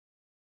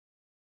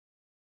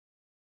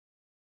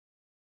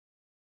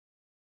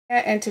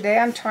And today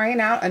I'm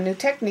trying out a new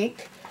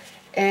technique,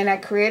 and I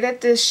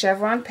created this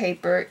chevron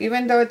paper.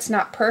 Even though it's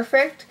not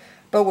perfect,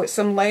 but with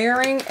some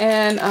layering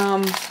and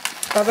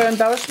other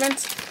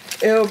embellishments,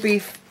 it'll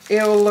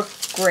look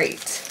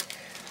great.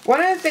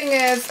 One other thing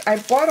is I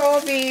bought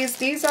all these.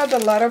 These are the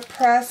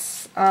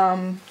letterpress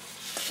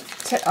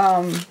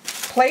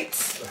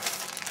plates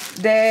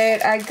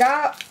that I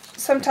got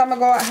some time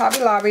ago at Hobby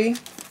Lobby.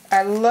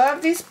 I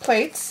love these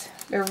plates.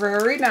 They're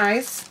very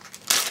nice.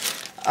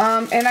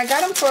 And I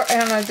got them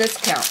on a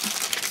discount,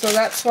 so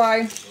that's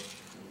why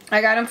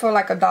I got them for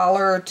like $1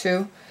 or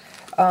 $2,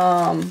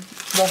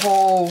 the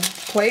whole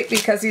plate,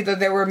 because either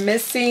they were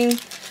missing,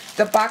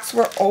 the box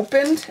were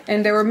opened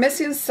and they were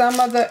missing some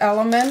of the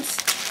elements,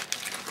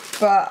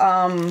 but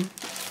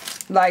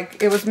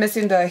like it was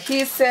missing the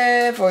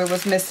adhesive, or it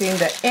was missing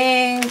the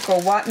ink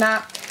or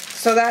whatnot.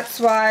 So that's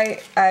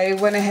why I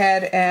went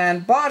ahead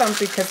and bought them,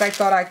 because I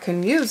thought I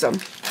can use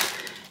them.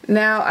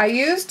 Now I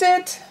used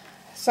it.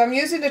 So I'm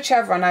using the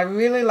chevron. I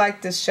really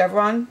like this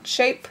chevron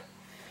shape,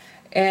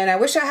 and I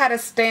wish I had a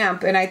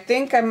stamp. And I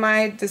think I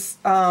might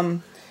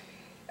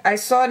I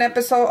saw an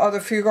episode of the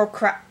Frugal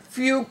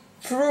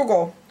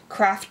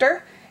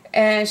Crafter,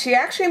 and she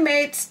actually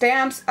made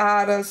stamps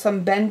out of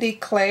some bendy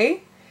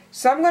clay.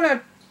 So I'm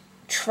gonna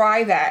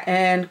try that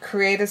and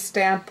create a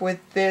stamp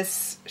with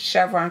this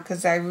chevron,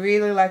 because I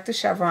really like the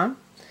chevron.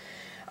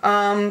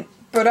 But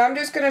I'm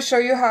just gonna show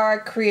you how I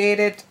create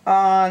it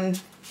on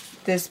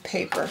this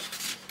paper.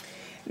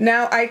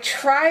 Now I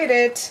tried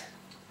it,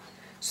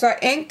 so I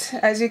inked,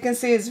 as you can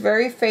see it's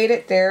very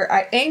faded there.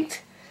 I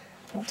inked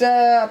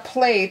the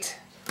plate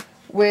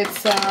with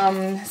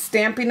some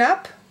Stampin'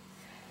 Up,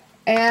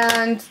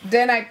 and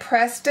then I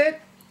pressed it,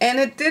 and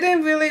it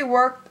didn't really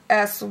work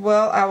as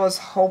well I was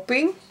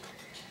hoping.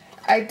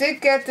 I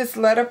did get this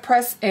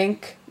letterpress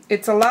ink.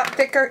 It's a lot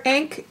thicker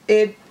ink.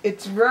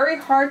 It's very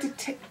hard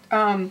to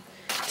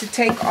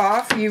take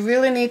off. You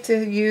really need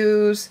to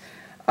use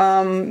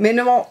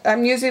minimal.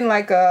 I'm using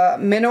like a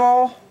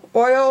mineral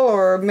oil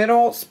or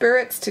mineral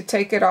spirits to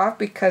take it off,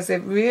 because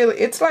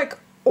it's like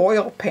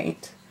oil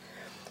paint.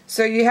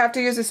 So you have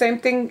to use the same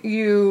thing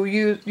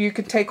you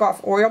can take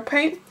off oil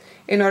paint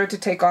in order to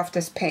take off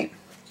this paint.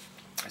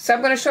 So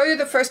I'm going to show you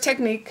the first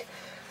technique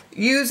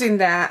using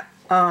that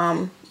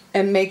and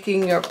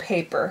making your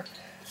paper.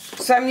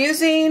 So I'm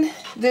using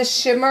this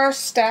shimmer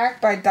stack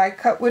by Die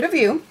Cut with a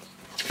View.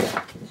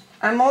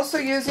 I'm also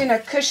using a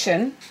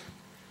cushion.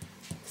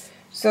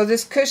 So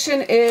this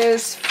cushion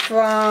is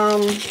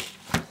from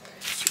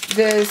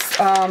this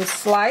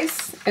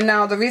Slice, and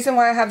now the reason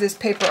why I have this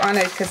paper on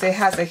it is because it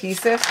has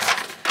adhesive,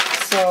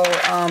 so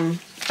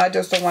I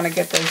just don't want to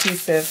get the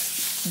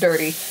adhesive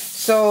dirty.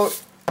 So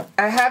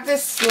I have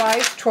this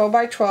Slice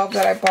 12x12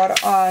 that I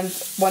bought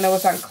when it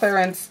was on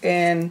clearance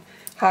in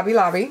Hobby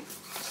Lobby,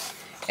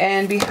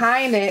 and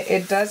behind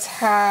it does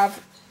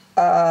have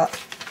a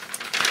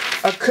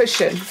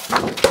cushion,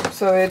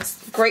 so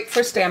it's great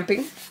for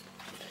stamping.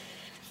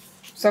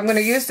 So I'm going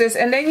to use this,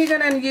 and then you're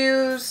going to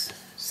use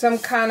some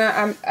kind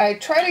of, I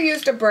tried to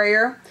use the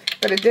brayer,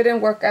 but it didn't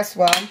work as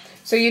well.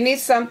 So you need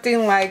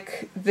something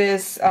like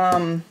this,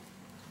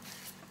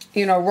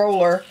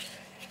 roller.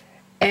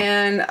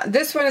 And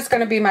this one is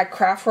going to be my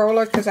craft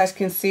roller, because as you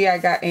can see I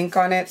got ink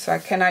on it, so I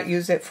cannot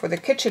use it for the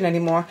kitchen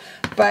anymore.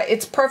 But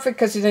it's perfect,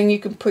 because then you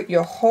can put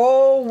your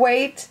whole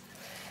weight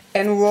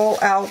and roll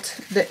out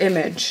the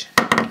image.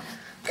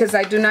 Because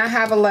I do not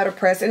have a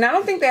letterpress, and I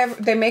don't think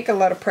they make a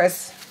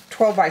letterpress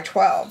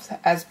 12x12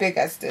 as big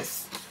as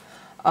this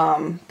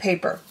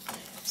paper.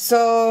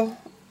 So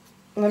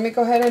let me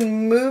go ahead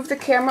and move the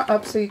camera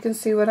up so you can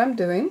see what I'm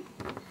doing.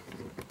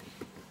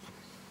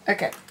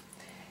 Okay,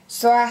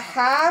 so I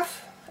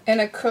have an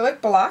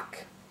acrylic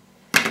block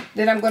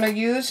that I'm going to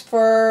use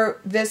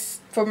for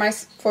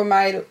my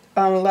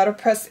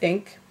letterpress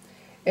ink,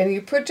 and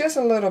you put just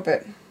a little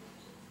bit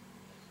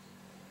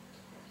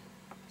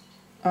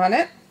on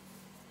it.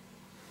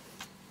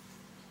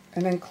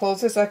 And then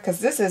close this up,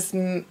 because this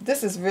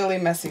is really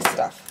messy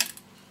stuff.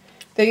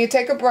 Then you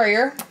take a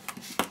brayer,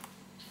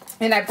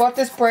 and I bought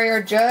this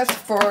brayer just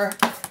for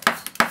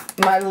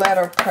my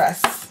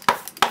letterpress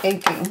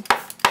inking,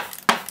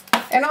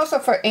 and also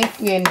for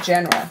inking in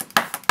general.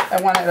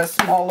 I wanted a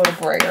small little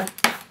brayer.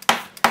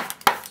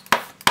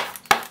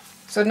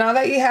 So now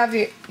that you have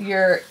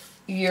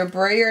your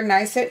brayer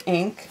nice and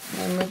ink,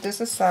 let me move this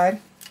aside.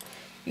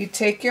 You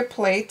take your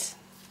plate,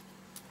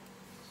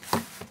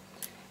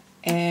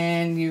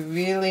 and you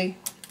really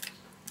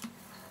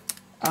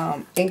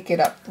ink it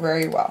up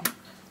very well.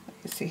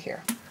 You see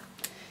here.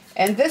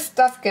 And this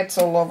stuff gets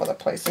all over the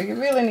place, so you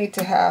really need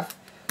to have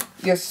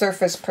your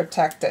surface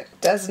protected.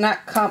 It does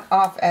not come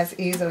off as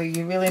easily.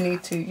 You really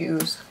need to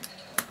use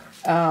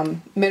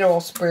mineral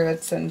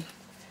spirits, and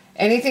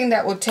anything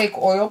that would take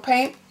oil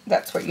paint,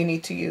 that's what you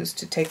need to use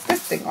to take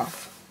this thing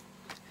off.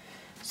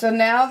 So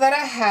now that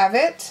I have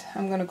it,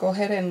 I'm going to go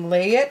ahead and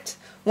lay it.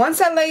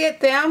 Once I lay it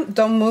down,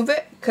 don't move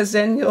it, because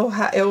then it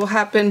will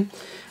happen.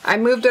 I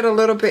moved it a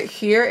little bit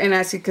here, and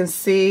as you can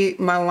see,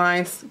 my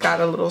lines got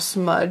a little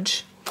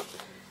smudge.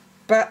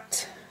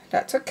 But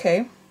that's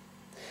okay.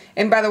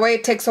 And by the way,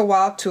 it takes a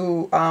while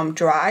to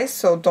dry,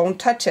 so don't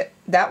touch it.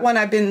 That one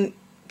I've been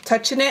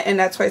touching it, and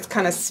that's why it's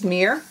kind of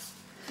smear.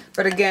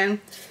 But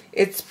again,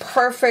 it's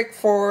perfect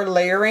for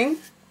layering.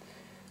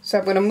 So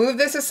I'm going to move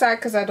this aside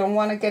because I don't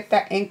want to get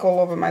that ink all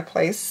over my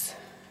place.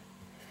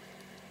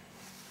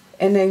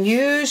 And then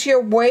use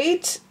your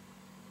weight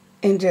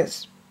and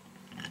just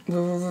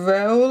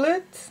roll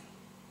it.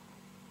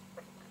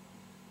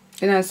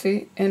 And I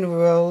see, and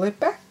roll it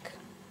back.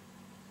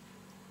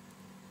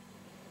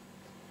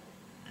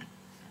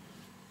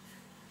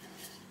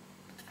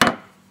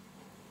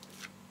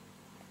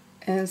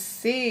 And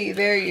see,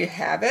 there you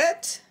have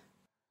it.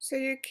 So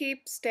you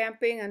keep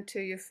stamping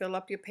until you fill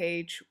up your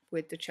page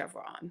with the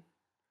chevron.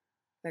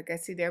 Like I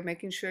see there,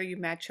 making sure you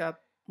match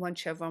up one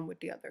chevron with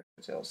the other.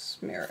 So it'll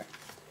smear it.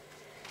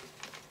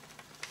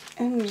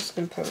 And I'm just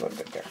going to put a little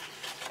bit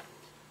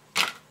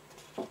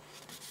there.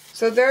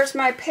 So there's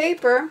my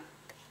paper.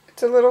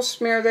 It's a little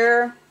smear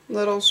there,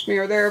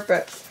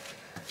 but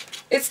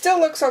it still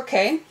looks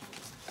okay.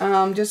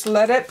 Just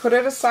put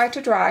it aside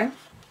to dry.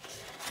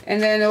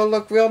 And then it'll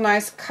look real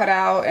nice cut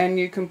out, and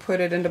you can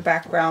put it in the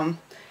background.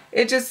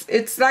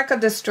 It's like a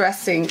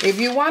distressing. If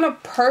you want a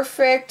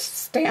perfect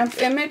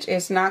stamp image,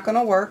 it's not going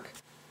to work.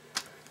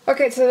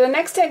 Okay, so the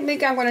next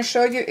technique I'm going to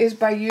show you is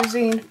by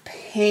using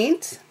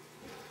paint.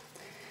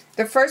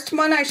 The first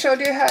one I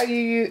showed you how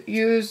you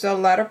use the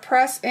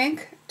letterpress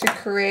ink to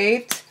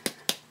create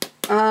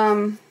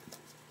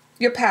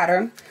your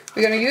pattern.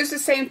 We're going to use the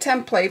same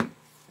template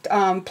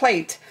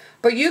plate,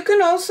 but you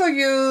can also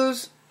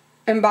use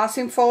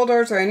embossing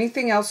folders or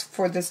anything else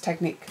for this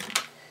technique.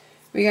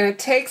 We're going to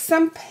take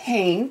some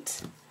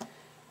paint,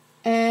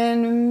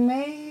 and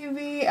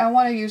maybe I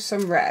want to use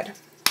some red.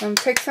 I'm going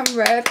to take some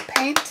red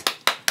paint.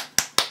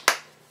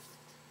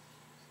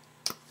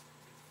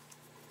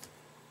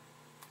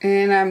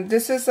 And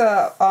this is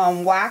a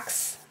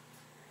wax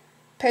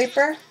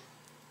paper.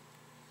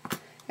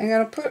 I'm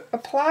going to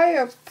apply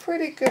a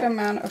pretty good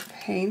amount of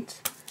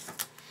paint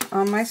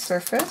on my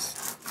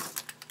surface.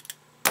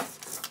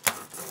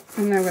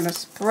 And I'm going to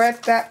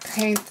spread that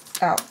paint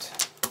out.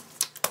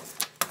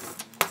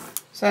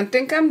 So I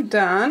think I'm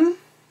done.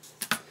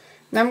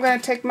 Now I'm going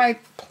to take my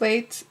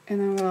plate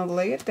and I'm going to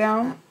lay it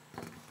down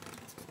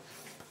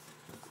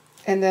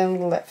and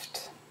then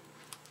lift.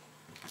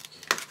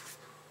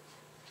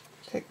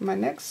 Take my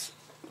next,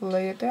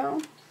 lay it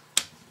down.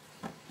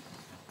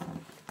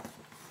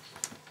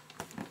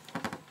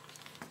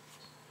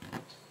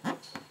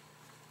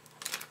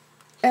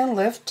 And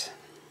lift.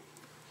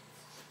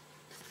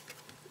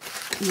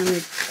 Let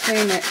me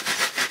clean it.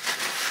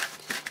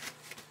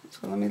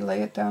 So let me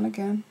lay it down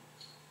again.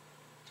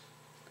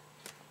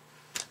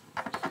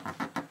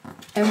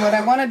 And what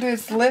I want to do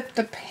is lift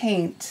the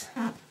paint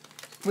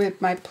with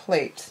my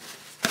plate.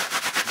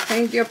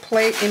 Paint your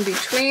plate in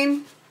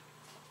between.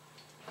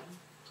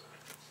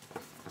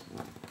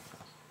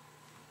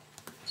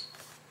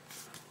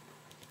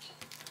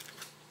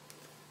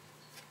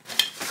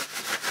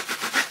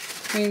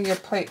 Paint your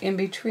plate in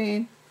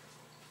between.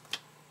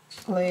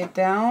 Lay it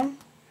down.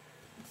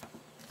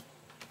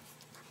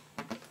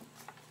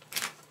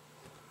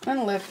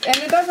 And lift. And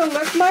it doesn't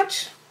look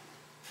much.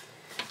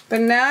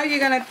 But now you're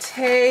going to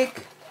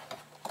take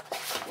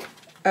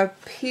a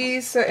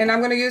piece, and I'm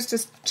going to use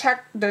this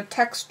the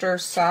texture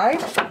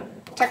side,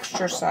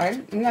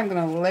 and I'm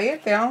going to lay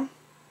it down,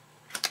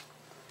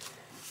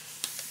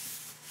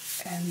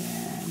 and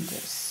then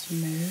just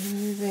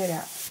smooth it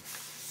out.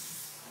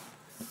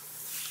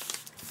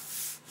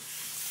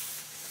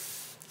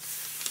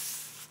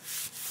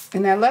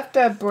 And I left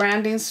a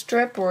branding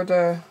strip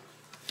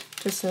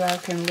just so that I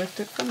can lift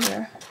it from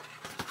there.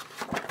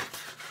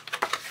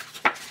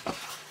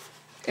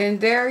 And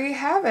there you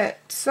have it.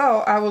 So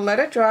I will let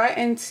it dry,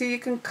 and see, you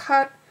can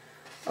cut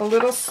a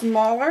little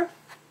smaller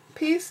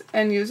piece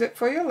and use it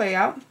for your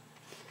layout.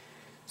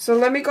 So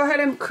let me go ahead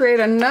and create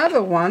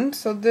another one.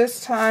 So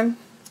this time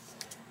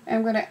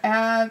I'm going to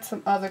add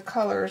some other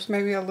colors,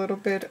 maybe a little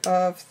bit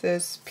of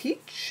this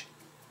peach.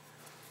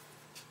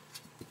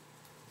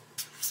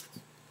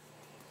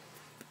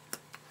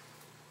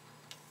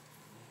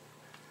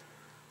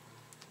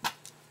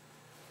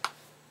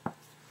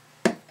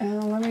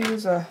 And let me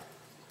use a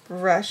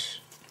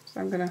brush.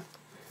 So I'm going to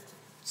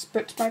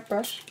spritz my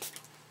brush.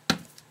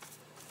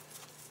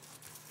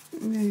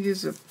 I'm going to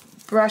use a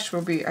brush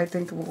will be, I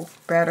think, a little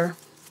better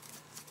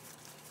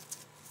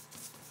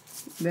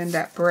than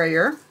that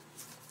brayer.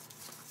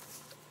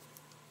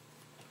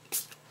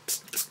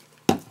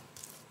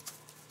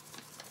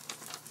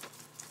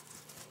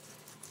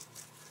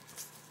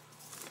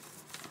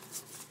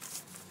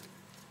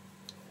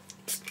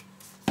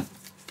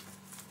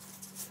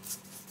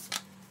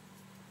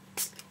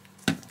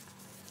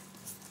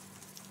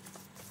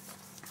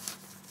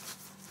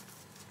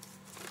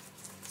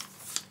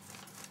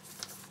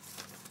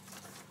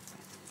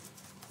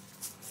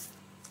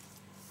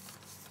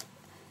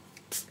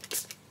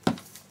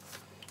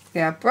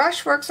 Yeah,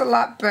 brush works a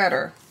lot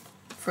better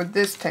for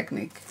this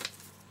technique.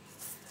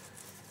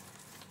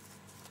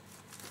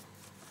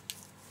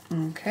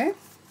 Okay.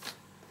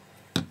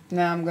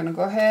 Now I'm going to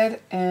go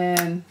ahead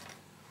and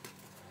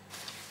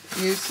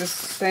use the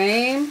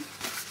same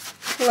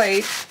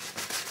plate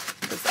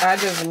because I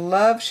just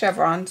love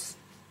chevrons.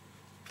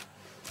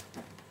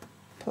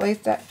 Place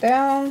that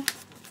down.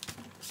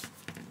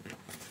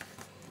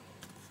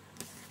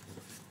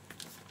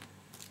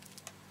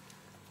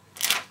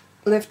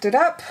 Lift it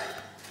up.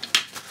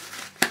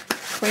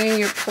 Clean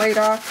your plate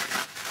off.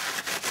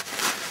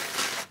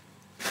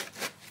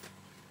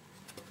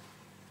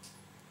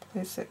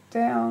 Place it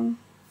down.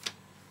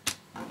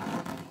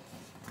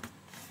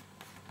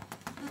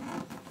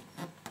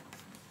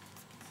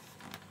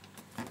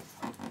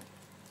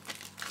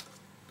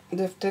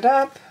 Lift it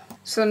up.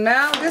 So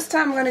now this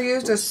time I'm going to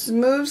use the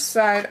smooth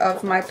side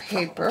of my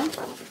paper.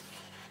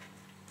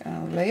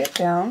 I'll lay it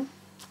down.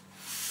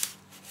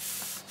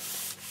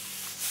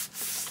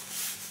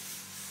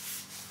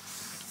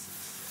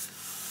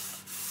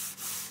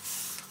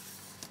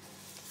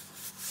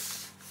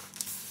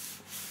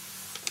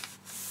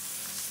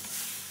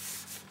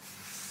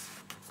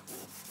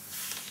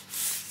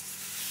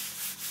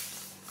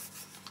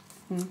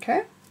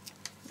 Okay,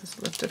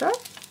 just lift it up.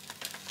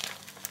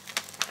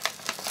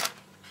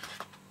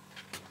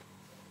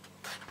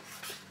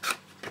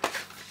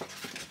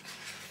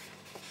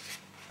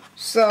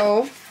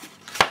 So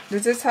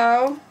this is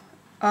how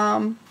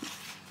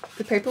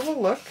the paper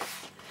will look,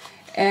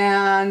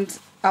 and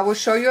I will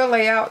show you a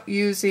layout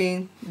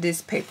using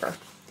this paper.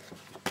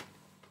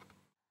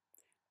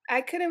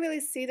 I couldn't really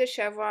see the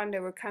chevron, they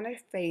were kind of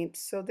faint,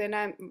 so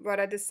then what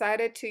I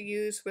decided to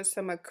use was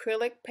some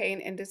acrylic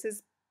paint, and this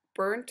is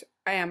burnt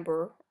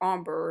amber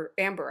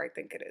I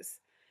think it is.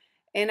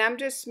 And I'm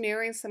just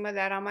smearing some of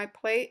that on my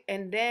plate,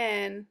 and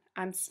then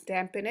I'm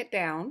stamping it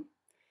down.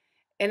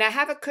 And I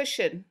have a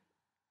cushion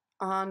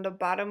on the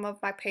bottom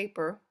of my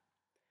paper.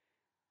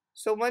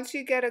 So once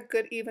you get a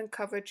good even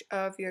coverage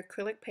of your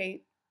acrylic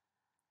paint,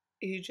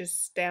 you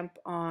just stamp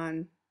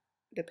on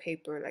the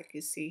paper like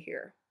you see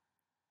here.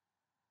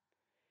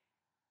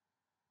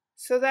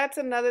 So that's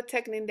another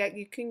technique that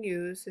you can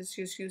use, is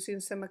just using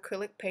some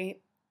acrylic paint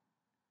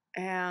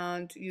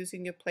and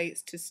using your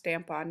plates to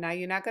stamp on. Now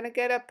you're not going to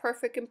get a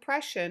perfect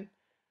impression,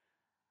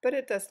 but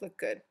it does look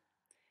good.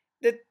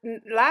 The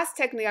last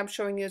technique I'm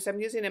showing you is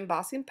I'm using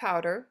embossing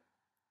powder,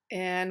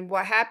 and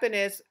what happened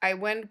is I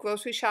went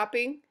grocery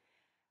shopping,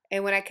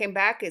 and when I came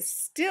back it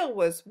still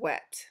was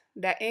wet.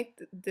 That ink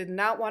did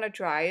not want to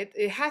dry.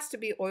 It has to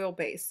be oil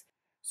based.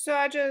 So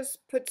I just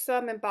put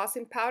some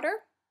embossing powder,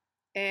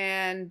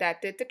 and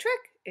that did the trick.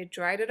 It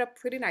dried it up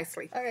pretty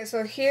nicely. Okay,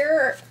 so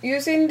here,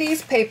 using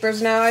these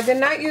papers, now I did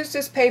not use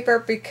this paper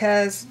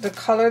because the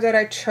color that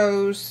I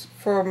chose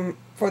the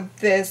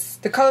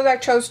color that I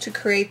chose to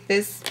create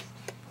this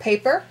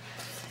paper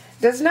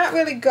does not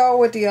really go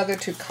with the other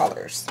two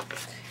colors.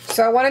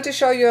 So I wanted to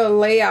show you a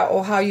layout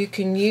of how you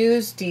can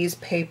use these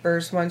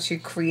papers once you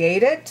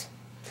create it.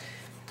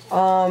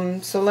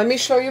 So let me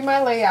show you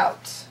my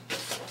layout.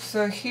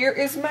 So here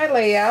is my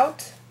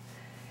layout.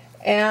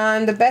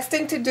 And the best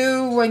thing to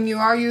do when you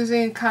are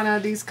using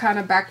these kind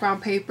of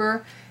background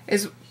paper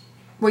is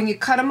when you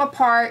cut them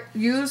apart,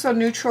 use a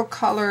neutral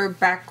color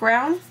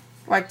background,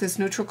 like this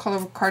neutral color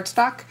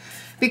cardstock,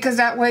 because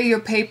that way your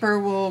paper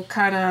will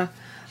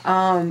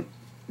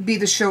be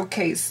the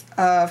showcase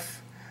of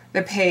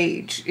the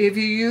page. If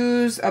you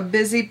use a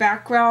busy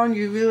background,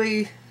 you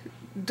really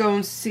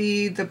don't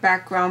see the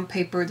background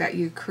paper that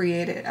you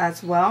created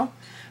as well.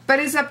 But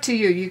it's up to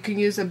you. You can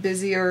use a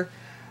busier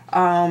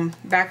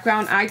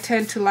background. I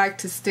tend to like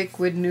to stick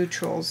with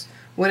neutrals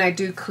when I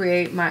do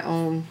create my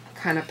own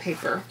kind of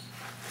paper.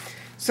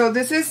 So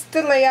this is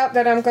the layout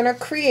that I'm going to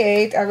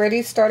create. I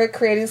already started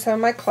creating some of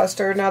my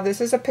cluster. Now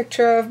this is a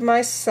picture of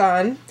my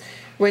son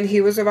when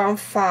he was around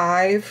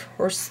 5,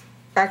 or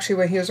actually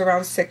when he was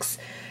around 6.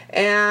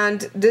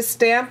 And this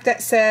stamp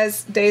that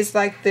says "Days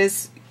Like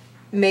This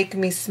Make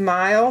Me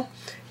Smile,"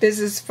 this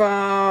is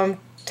from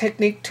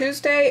Technique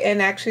Tuesday,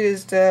 and actually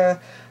is the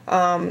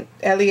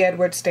Ellie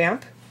Edwards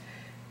stamp.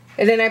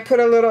 And then I put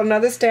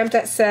another stamp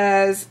that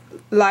says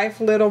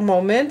 "Life Little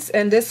Moments,"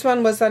 and this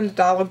one was on the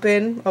dollar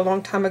bin a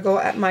long time ago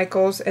at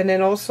Michael's. And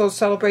then also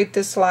 "Celebrate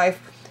This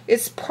Life."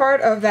 It's part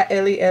of that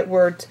Ellie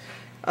Edwards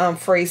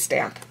phrase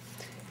stamp.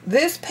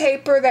 This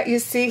paper that you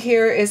see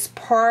here is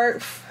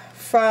part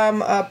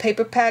from a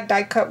paper pad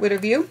die cut with a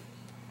view,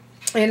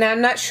 and I'm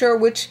not sure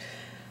which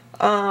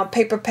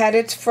paper pad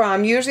it's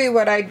from. Usually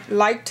what I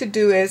like to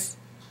do is,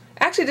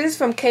 actually this is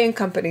from K &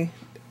 Company.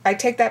 I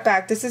take that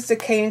back. This is the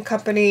K &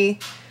 Company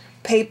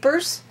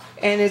papers,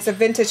 and it's a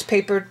vintage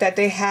paper that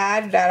they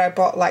had that I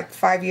bought like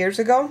 5 years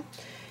ago.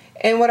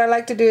 And what I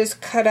like to do is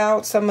cut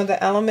out some of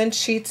the element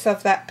sheets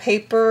of that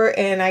paper,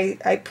 and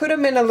I put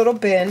them in a little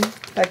bin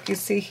like you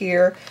see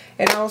here.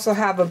 And I also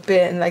have a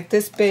bin, like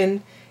this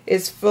bin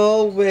is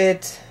full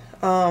with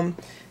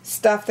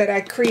stuff that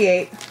I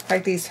create,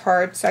 like these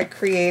hearts I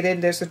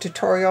created. There's a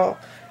tutorial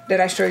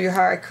that I show you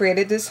how I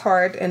created this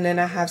heart, and then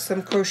I have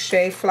some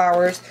crochet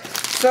flowers.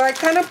 So I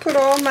kind of put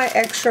all my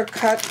extra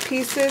cut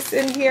pieces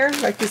in here,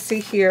 like you see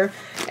here,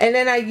 and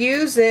then I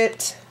use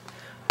it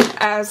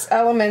as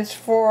elements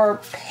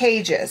for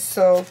pages.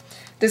 So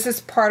this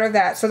is part of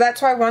that. So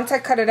that's why once I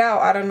cut it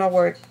out, I don't know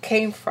where it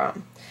came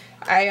from.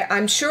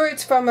 I'm sure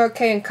it's from a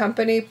K &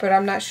 Company, but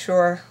I'm not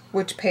sure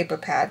which paper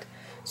pad.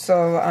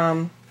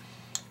 So,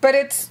 but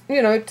it's,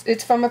 you know,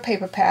 it's from a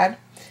paper pad.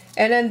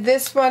 And then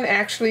this one,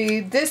 actually,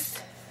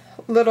 this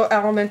little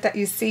element that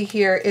you see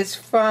here is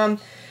from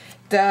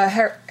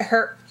the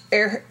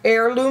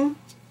heirloom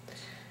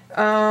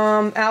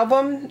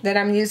album that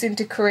I'm using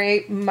to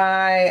create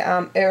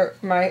my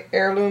my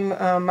heirloom,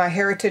 my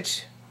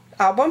heritage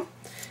album.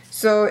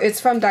 So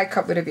it's from Die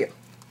Cut with a View.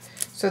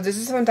 So this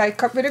is from Die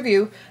Cut with a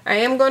View. I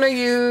am going to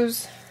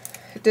use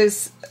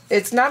this.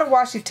 It's not a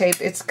washi tape.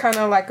 It's kind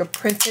of like a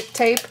printed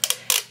tape.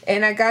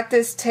 And I got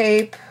this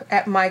tape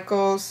at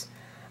Michael's.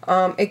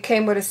 It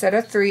came with a set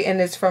of 3,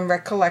 and it's from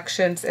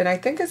Recollections. And I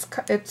think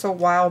it's a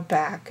while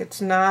back.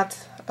 It's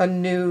not a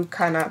new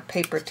kind of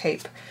paper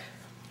tape.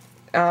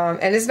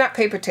 And it's not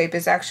paper tape.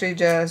 It's actually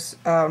just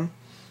a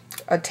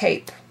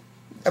tape,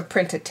 a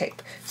printed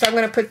tape. So I'm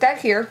going to put that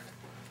here.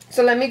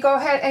 So let me go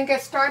ahead and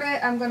get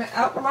started. I'm going to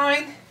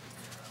outline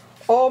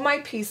all my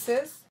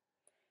pieces.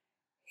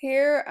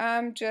 Here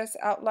I'm just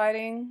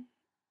outlining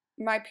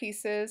my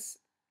pieces,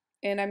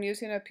 and I'm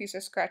using a piece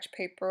of scratch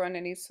paper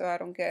underneath so I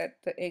don't get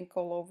the ink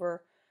all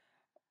over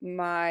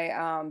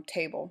my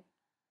table.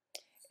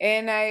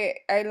 And I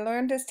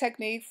learned this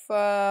technique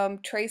from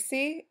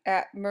Tracy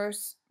at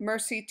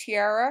Mercy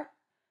Tiara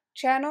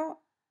channel,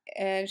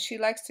 and she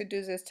likes to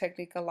do this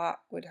technique a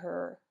lot with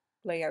her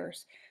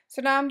layers.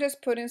 So now I'm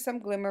just putting some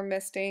glimmer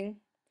misting.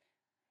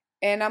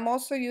 And I'm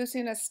also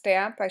using a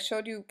stamp. I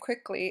showed you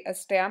quickly a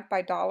stamp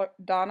by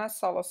Donna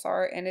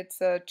Salazar, and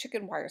it's a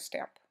chicken wire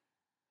stamp.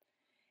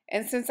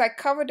 And since I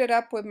covered it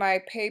up with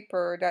my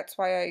paper, that's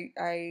why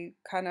I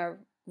kind of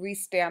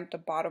re-stamped the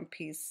bottom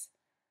piece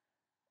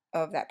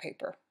of that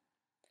paper.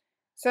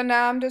 So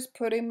now I'm just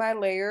putting my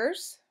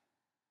layers,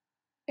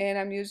 and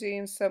I'm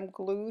using some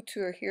glue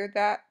to adhere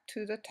that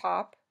to the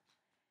top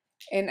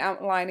and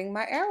outlining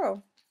my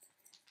arrow.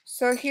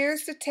 So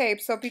here's the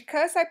tape. So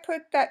because I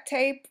put that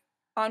tape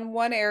on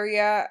one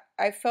area,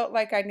 I felt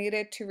like I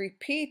needed to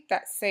repeat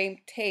that same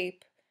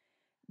tape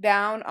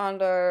down on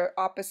the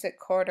opposite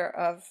corner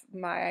of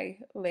my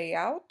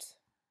layout.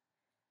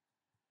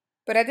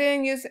 But I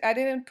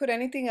didn't put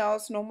anything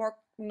else,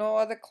 no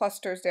other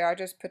clusters there. I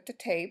just put the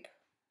tape.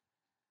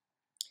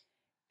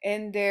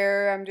 And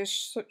there I'm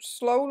just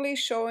slowly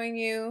showing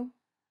you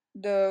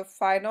the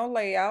final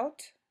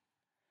layout.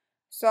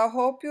 So I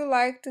hope you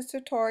liked this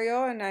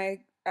tutorial, and I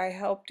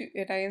helped you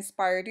and I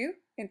inspired you,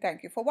 and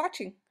thank you for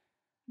watching.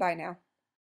 Bye now.